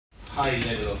high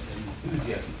level of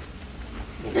enthusiasm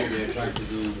for what we are trying to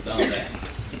do down there.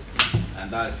 And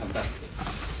that is fantastic.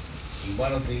 In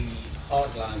one of the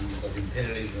heartlands of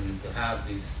imperialism, to have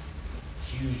this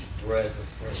huge breath of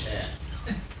fresh air,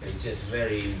 it's just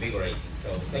very invigorating. So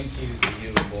thank you to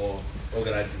you for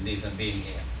organizing this and being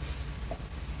here.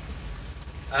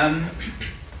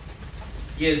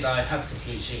 Yes, I have to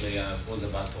flee Chile. I was a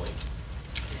bad boy.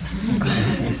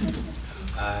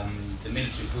 The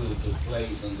military coup took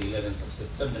place on the 11th of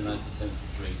September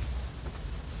 1973.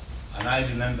 And I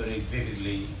remember it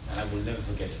vividly, and I will never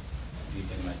forget it, you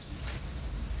can imagine.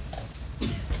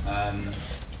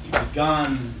 It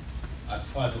began at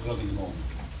 5 o'clock in the morning,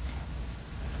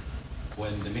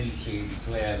 when the military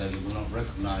declared that it would not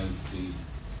recognize the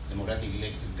democratically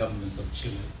elected government of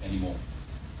Chile anymore.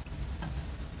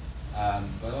 By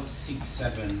about 6,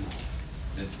 7,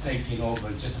 they've taken over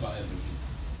just about everything.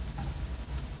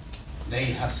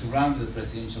 They have surrounded the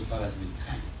presidential palace with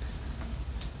tanks,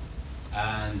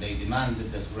 and they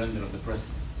demanded the surrender of the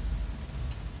president.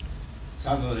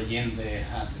 Salvador Allende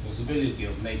had the possibility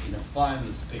of making a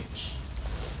final speech,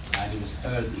 and it was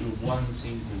heard through one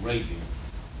single radio,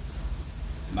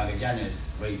 the Magallanes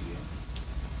radio.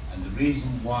 And the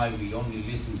reason why we only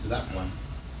listened to that one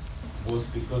was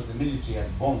because the military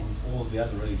had bombed all the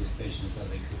other radio stations that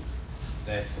they could.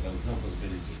 Therefore, there was no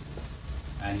possibility.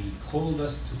 And he called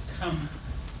us to come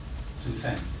to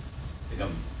defend the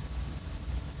government,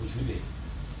 which we did.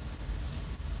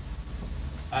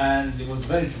 And it was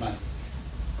very traumatic.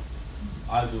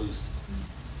 I was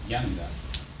younger.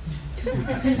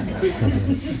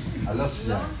 A lot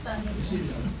young.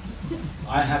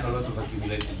 I have a lot of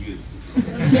accumulated youth.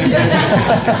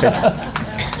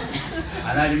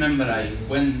 And I remember I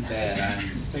went there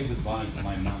and said goodbye to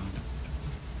my mom.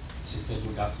 She said,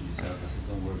 "Look after yourself." I said,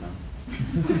 "Don't worry, Mom."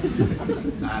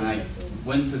 And I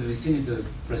went to the vicinity of the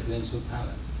presidential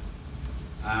palace,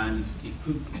 and it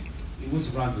was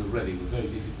surrounded already. It was very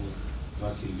difficult to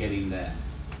actually get in there.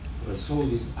 There were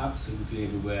soldiers absolutely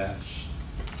everywhere.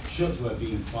 Shots were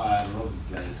being fired all over the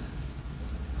place.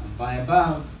 And by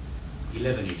about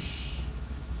 11-ish,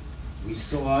 I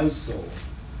saw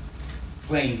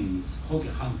planes,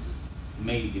 Hawker Hunters,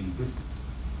 made in Britain,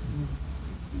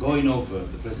 going over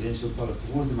the presidential palace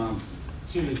towards the mountain.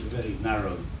 Chile is very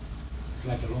narrow. It's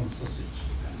like a long sausage.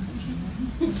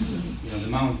 You know, the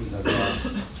mountains are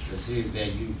there, the sea is there,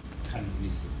 you can't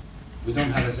miss it. We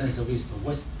don't have a sense of east or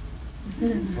west.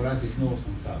 For us, it's north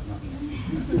and south, nothing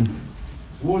else.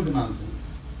 Towards the mountains,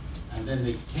 and then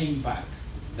they came back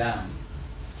down,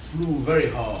 flew very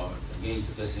hard against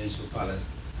the presidential palace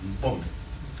and bombed it.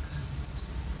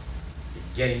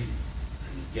 Again,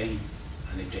 and again,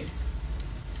 and again.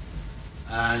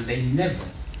 And they never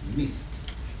missed,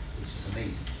 which is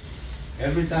amazing.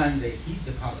 Every time they hit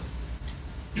the palace,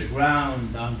 the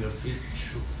ground under your feet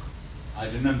shook. I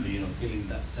remember, feeling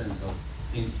that sense of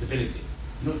instability.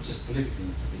 Not just political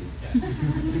instability,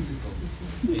 actually, physical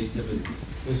instability.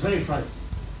 It was very frightening.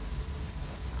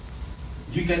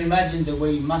 You can imagine the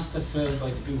way it must have felt by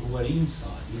the people who were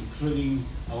inside, including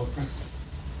our president.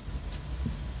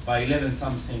 By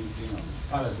 11-something, the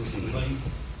palace was in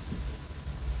flames.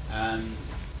 And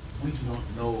we do not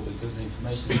know, because the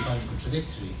information is quite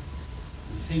contradictory.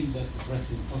 We think that the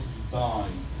president possibly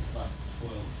died at about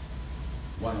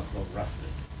 1 o'clock roughly.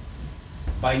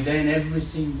 By then, every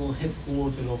single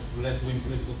headquarter of left-wing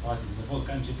political parties in the whole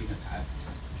country had been attacked.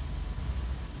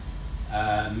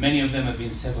 Many of them have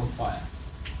been set on fire.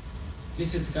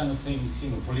 This is the kind of thing,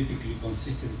 politically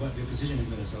consistent with what the opposition in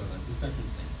Venezuela does. It's exactly the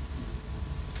same.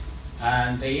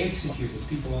 And they executed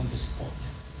people on the spot.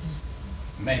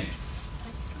 Many.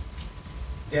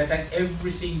 They attacked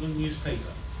every single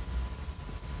newspaper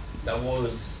that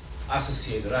was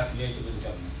associated or affiliated with the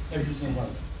government. Every single one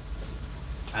of them.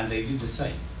 And they did the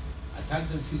same. Attacked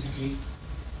them physically,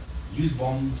 used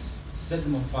bombs, set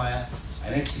them on fire,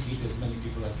 and executed as many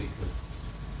people as they could.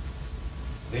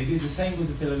 They did the same with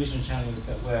the television channels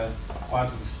that were part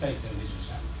of the state television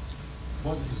channel.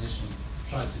 What the opposition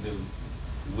tried to do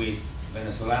with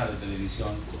Venezuela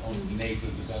Television in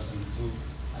April 2002,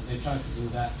 and they tried to do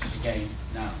that again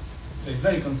now. So it's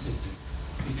very consistent.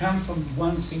 It comes from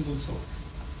one single source.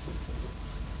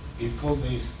 It's called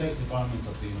the State Department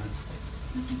of the United States.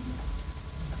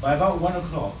 By about 1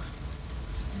 o'clock,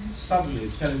 suddenly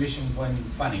television went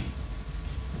funny,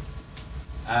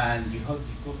 and you got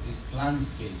these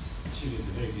landscapes. Chile is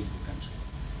a very beautiful country.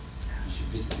 You should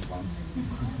visit it once.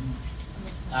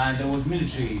 And there was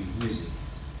military music.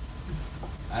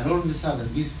 And all of a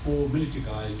sudden, these 4 military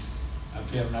guys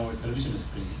appeared on our television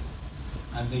screen,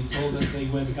 and they told us they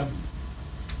were the government.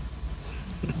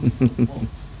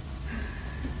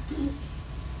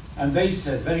 And they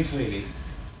said very clearly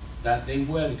that they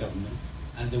were the government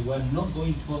and they were not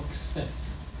going to accept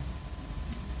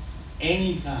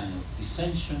any kind of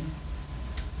dissension,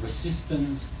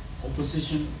 resistance,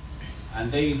 opposition,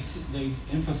 and they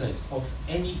emphasized of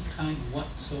any kind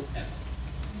whatsoever.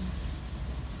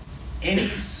 Any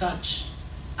such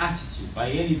attitude by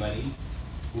anybody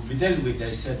would be dealt with,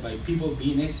 they said, by people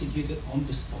being executed on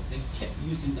the spot. They kept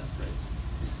using that phrase.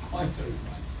 It's quite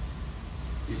terrifying.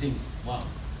 You think, wow,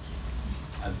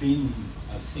 I've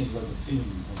seen a lot of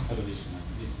films on television, and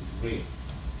this is real.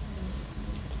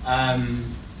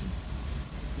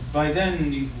 By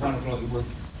then, at 1 o'clock, it was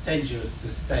dangerous to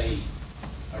stay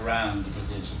around the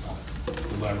presidential palace.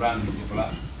 We were rounding people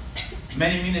up.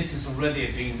 Many ministers already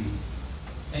had been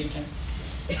taken.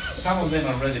 Some of them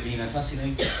already been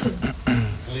assassinated,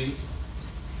 clearly.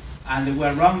 And they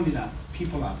were rounding up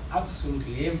people up,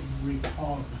 absolutely every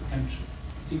part of the country,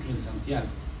 particularly in Santiago.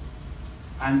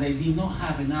 And they did not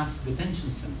have enough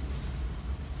detention centers.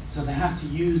 So they have to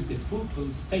use the football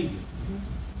stadium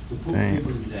to put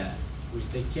people in there, which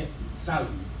they kept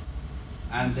thousands.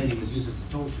 And then it was used as a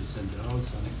torture center,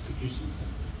 also an execution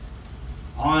center.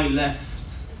 I left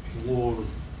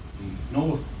towards the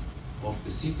north of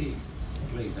the city, it's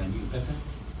a place I knew better.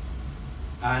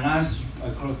 And as I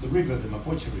crossed the river, the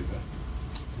Mapoche River,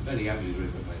 it's a very ugly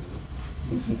river, by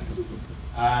the way.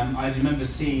 I remember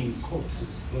seeing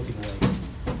corpses floating away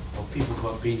of people who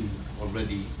have been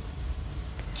already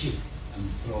killed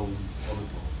and thrown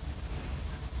overboard.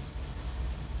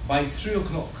 By 3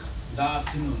 o'clock that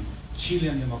afternoon,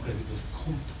 Chilean democracy was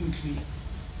completely,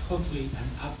 totally, and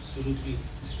absolutely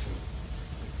destroyed.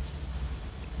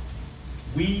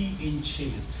 We in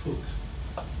Chile took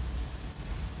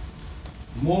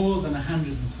more than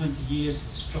 120 years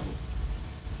of struggle.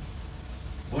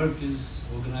 Workers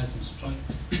organizing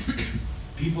strikes,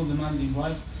 people demanding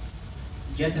rights,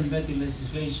 getting better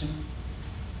legislation,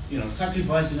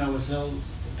 sacrificing ourselves.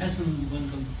 The peasants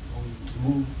went on the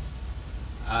move.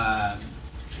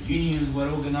 Unions were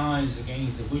organized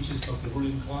against the wishes of the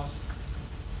ruling class.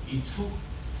 It took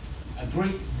a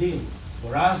great deal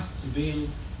for us to build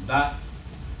that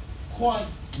quite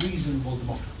reasonable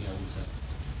democracy, I would say.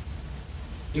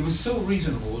 It was so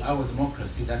reasonable, our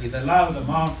democracy, that it allowed the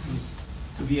Marxists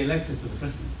to be elected to the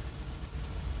presidency,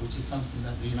 which is something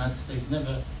that the United States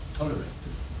never tolerated.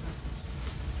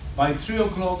 By 3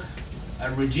 o'clock,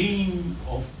 a regime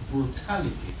of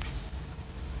brutality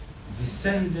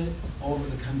descended over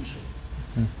the country,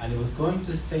 and it was going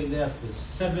to stay there for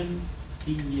 17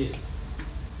 years.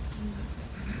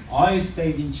 I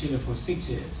stayed in Chile for 6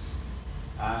 years,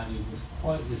 and it was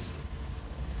quite risky.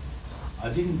 I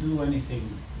didn't do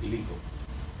anything illegal,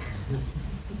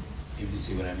 if you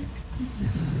see what I mean.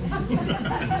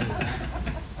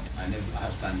 I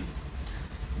have done it.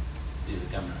 There's a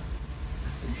camera.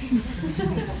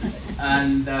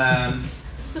 And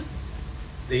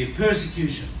the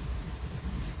persecution,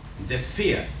 the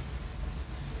fear,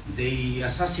 the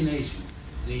assassination,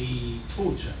 the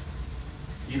torture,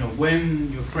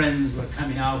 when your friends were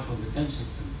coming out from detention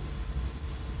centers,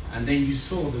 and then you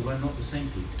saw they were not the same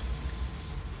people.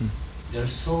 Their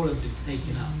soul has been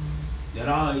taken out. Their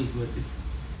eyes were different.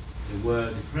 They were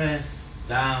depressed,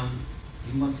 down,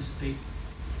 didn't want to speak.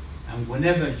 And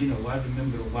whenever, I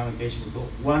remember on one occasion we got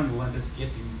one who wanted to get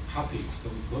him happy, so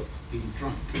we got him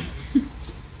drunk.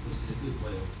 Which is a good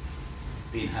way of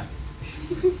being happy.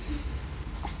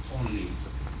 Only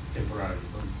temporarily,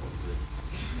 don't bother.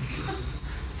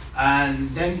 And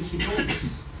then he told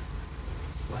us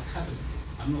what happened.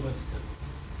 I'm not going to tell you.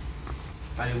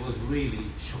 But it was really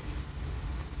shocking.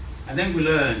 And then we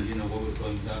learned, what was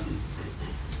going down,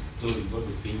 what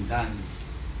was being done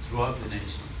throughout the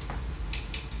nation.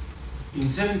 In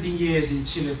 17 years in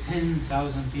Chile,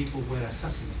 10,000 people were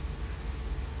assassinated.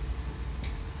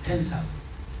 10,000.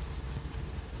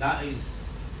 That is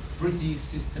pretty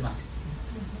systematic.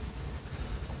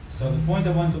 So the point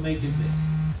I want to make is this.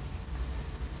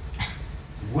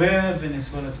 Were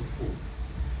Venezuela to fall,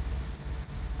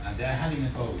 and they're having a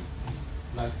go, it's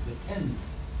like the 10th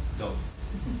dog,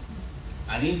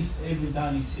 and every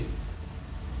time is serious.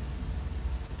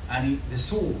 And the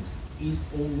source is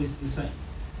always the same.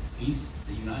 It's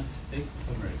the United States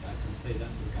of America. I can say that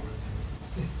to the camera.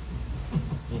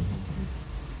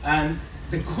 And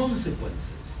the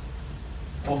consequences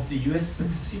of the US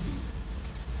succeeding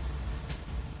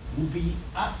would be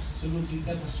absolutely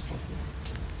catastrophic.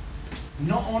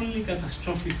 Not only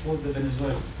catastrophic for the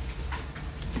Venezuelans,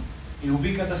 it will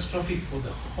be catastrophic for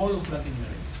the whole of Latin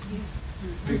America.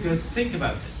 Because think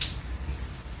about it.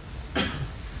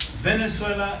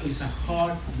 Venezuela is a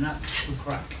hard nut to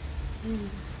crack.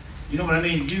 You know what I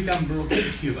mean? You can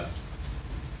blockade Cuba.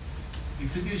 You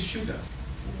produce sugar.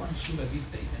 Who wants sugar these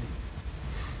days anyway?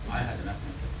 I had enough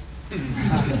myself.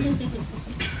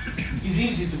 It's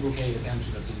easy to blockade a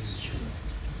country that produces sugar,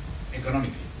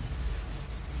 economically.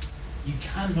 You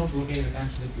cannot blockade a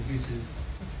country that produces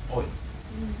oil.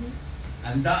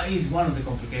 And that is one of the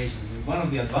complications and one of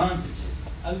the advantages,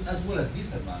 as well as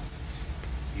disadvantages,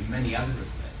 in many other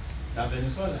respects, that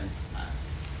Venezuela has.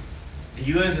 The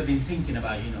US have been thinking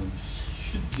about,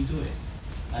 should we do it?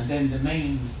 And then the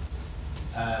main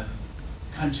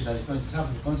country that is going to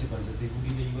suffer the consequences of it will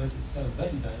be the US itself,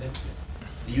 very directly.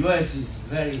 The US is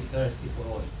very thirsty for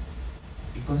oil.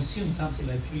 It consumes something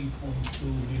like 3.2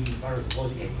 million barrels of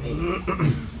oil a day.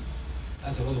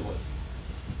 That's a lot of oil.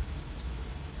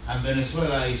 And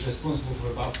Venezuela is responsible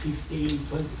for about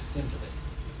 15–20% of it.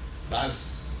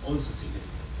 That's also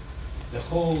significant. The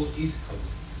whole East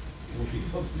Coast will be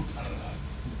totally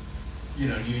paralyzed.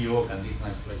 New York and these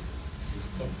nice places will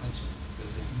stop functioning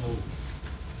because there's no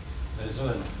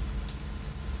Venezuela now.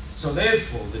 So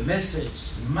therefore, the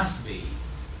message must be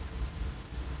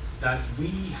that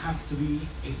we have to be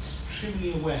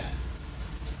extremely aware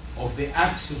of the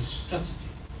actual strategy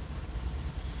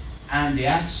and the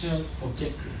actual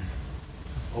objective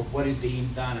of what is being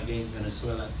done against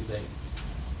Venezuela today.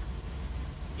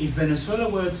 If Venezuela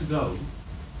were to go,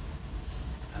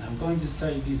 and I'm going to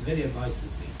say this very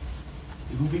advisedly,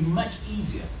 it would be much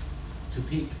easier to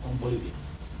pick on Bolivia.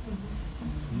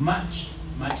 Much,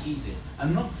 much easier.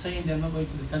 I'm not saying they're not going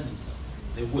to defend themselves.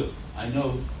 They will. I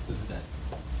know to the death.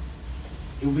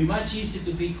 It would be much easier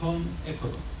to pick on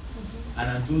Ecuador and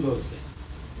undo those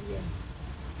things.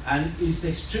 And it's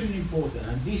extremely important,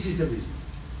 and this is the reason.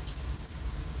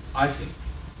 I think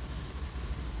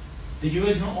the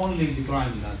US not only is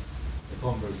declining, as the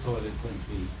Congress saw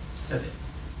eloquently said it,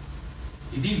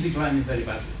 it is declining very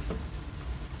badly.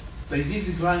 But it is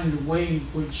declining in a way in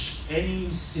which any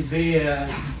severe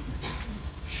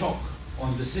shock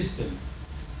on the system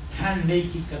can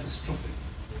make it catastrophic.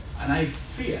 And I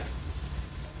fear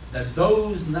that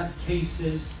those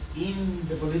nutcases in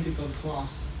the political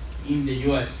class in the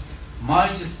US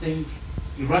might just think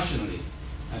irrationally,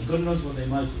 and God knows what they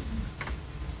might do.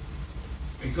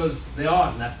 Because there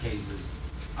are nutcases,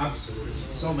 absolutely,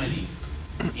 so many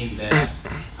in there.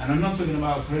 And I'm not talking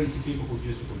about crazy people who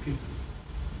use the computers.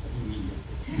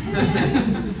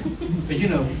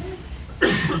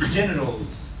 But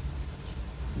generals,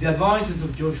 the advisors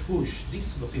of George Bush, these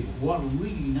sort of people who are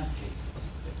really nutcases,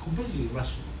 they're completely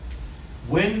irrational.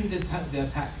 When the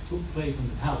attack took place on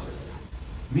the towers,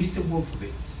 Mr.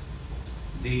 Wolfowitz,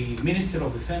 the Minister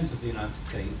of Defense of the United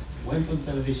States, went on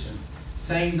television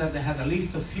saying that they had a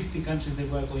list of 50 countries they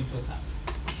were going to attack.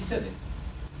 He said it.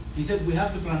 He said, we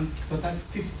have the plan to attack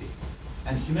 50.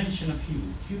 And he mentioned a few.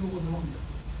 Cuba was among them.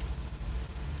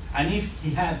 And if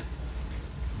he had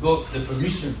got the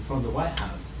permission from the White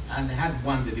House and they had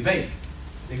won the debate,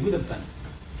 they would have done it.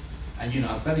 And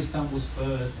Afghanistan was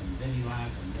first, and then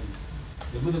Iraq, and then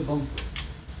they would have gone for it.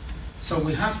 So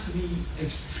we have to be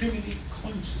extremely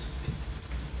conscious of this.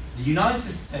 The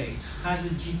United States has a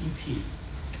GDP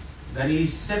that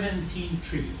is 17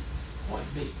 trillion. It's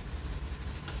quite big.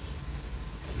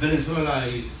 Venezuela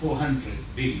is 400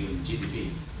 billion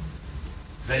GDP.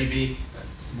 Very big, but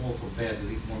small compared to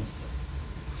this monster.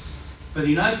 But the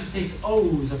United States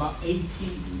owes about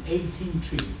 18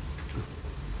 trillion.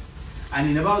 And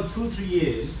in about 2–3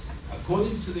 years,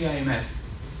 according to the IMF,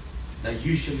 that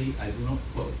usually I do not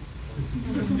quote,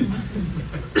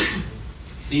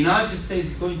 the United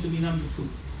States is going to be number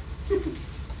 2.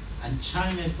 And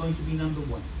China is going to be number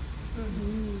 1.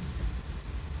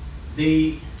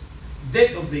 The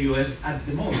debt of the US at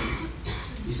the moment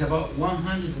is about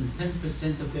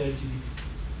 110% of their GDP.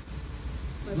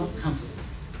 It's not comfortable,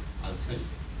 I'll tell you.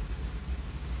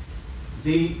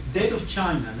 The debt of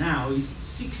China now is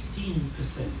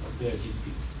 16% of their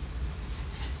GDP.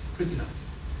 Pretty nice.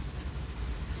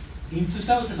 In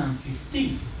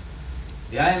 2015,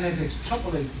 the IMF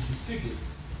extrapolated these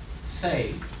figures,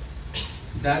 say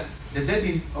that the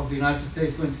debt of the United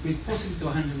States is going to increase possibly to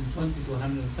 120 to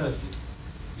 130.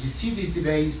 You see these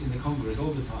debates in the Congress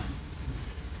all the time.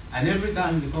 And every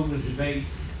time the Congress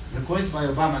debates, requests by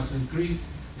Obama to increase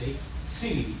the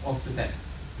ceiling of the debt.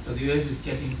 So the US is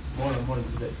getting more and more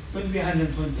into debt. It's going to be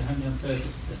 120,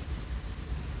 130%.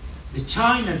 The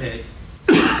China debt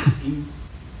in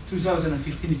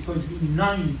 2015 is going to be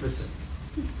 9%.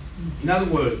 In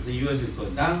other words, the US is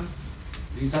going down,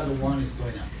 this other one is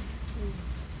going up.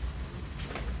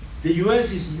 The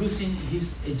US is losing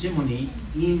his hegemony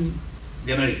in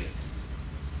the Americas,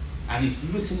 and it's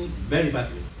losing it very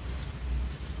badly.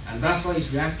 And that's why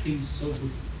it's reacting so quickly.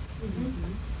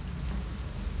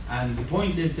 And the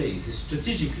point is this,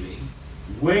 strategically,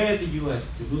 were the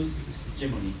US to lose its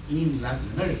hegemony in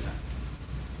Latin America,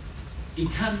 it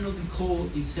cannot call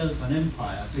itself an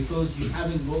empire because you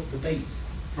haven't got the base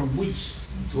from which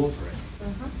to operate.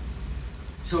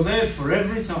 So therefore,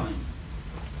 every time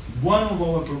one of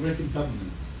our progressive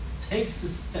governments takes a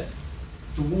step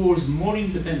towards more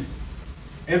independence,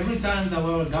 every time that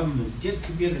our governments get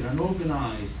together and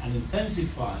organize and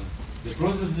intensify the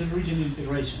process of regional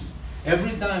integration,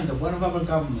 every time that one of our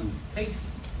governments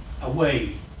takes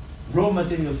away raw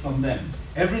material from them,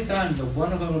 every time that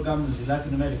one of our governments in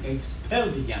Latin America expel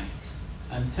the Yankees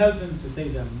and tell them to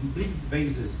take their big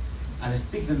bases and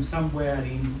stick them somewhere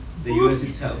in the US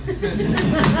itself,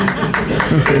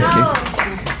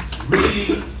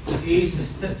 really is a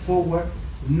step forward,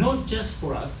 not just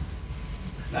for us,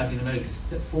 Latin America, is a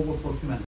step forward for humanity.